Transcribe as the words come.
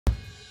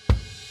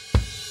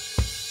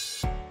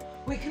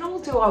We can all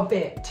do our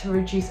bit to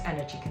reduce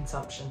energy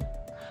consumption,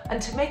 and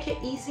to make it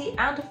easy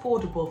and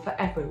affordable for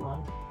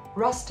everyone,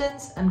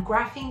 Rustins and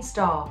Graphene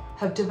Star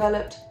have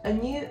developed a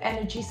new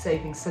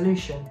energy-saving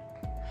solution.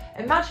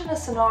 Imagine a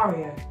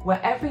scenario where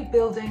every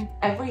building,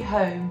 every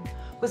home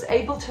was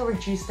able to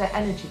reduce their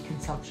energy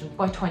consumption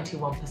by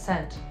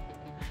 21%.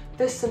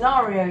 This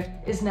scenario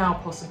is now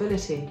a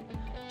possibility.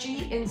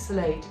 G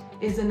Insulate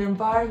is an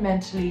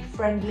environmentally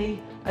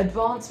friendly,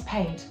 advanced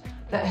paint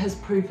that has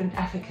proven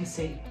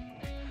efficacy.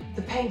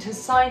 The paint is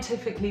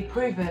scientifically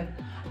proven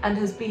and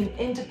has been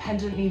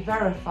independently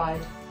verified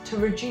to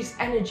reduce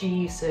energy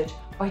usage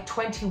by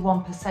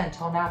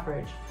 21% on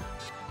average.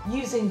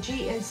 Using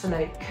G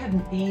Insulate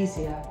couldn't be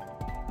easier.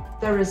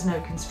 There is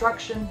no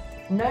construction,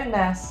 no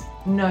mess,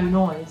 no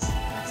noise.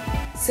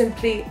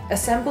 Simply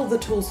assemble the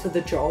tools for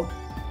the job,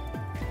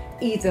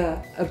 either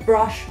a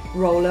brush,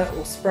 roller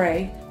or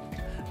spray,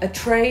 a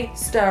tray,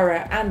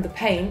 stirrer and the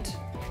paint.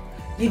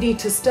 You need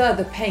to stir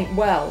the paint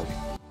well.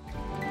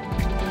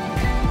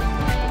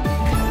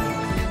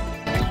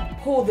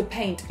 Pour the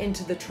paint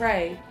into the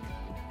tray,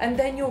 and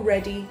then you're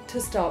ready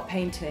to start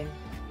painting.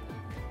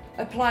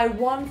 Apply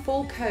one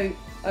full coat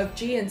of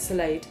G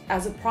Insulate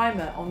as a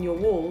primer on your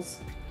walls.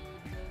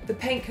 The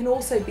paint can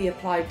also be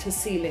applied to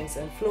ceilings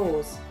and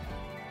floors.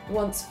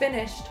 Once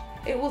finished,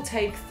 it will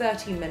take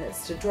 30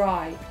 minutes to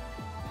dry.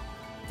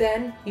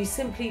 Then you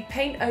simply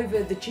paint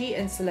over the G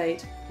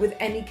Insulate with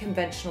any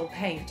conventional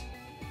paint,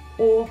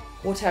 or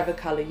whatever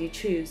colour you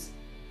choose.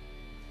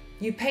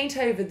 You paint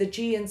over the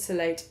G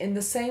Insulate in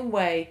the same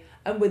way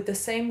and with the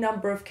same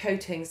number of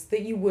coatings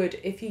that you would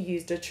if you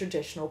used a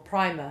traditional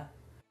primer.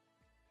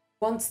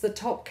 Once the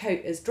top coat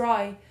is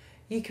dry,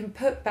 you can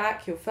put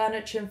back your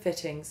furniture and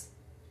fittings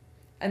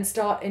and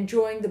start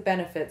enjoying the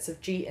benefits of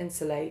G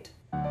Insulate.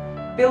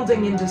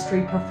 Building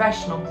industry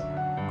professionals,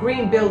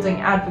 green building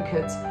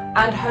advocates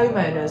and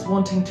homeowners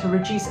wanting to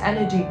reduce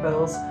energy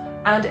bills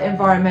and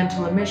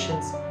environmental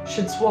emissions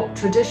should swap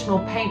traditional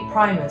paint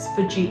primers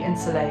for G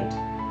Insulate,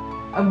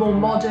 a more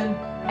modern,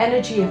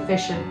 energy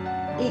efficient,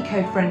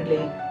 eco-friendly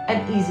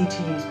and easy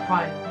to use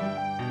primer.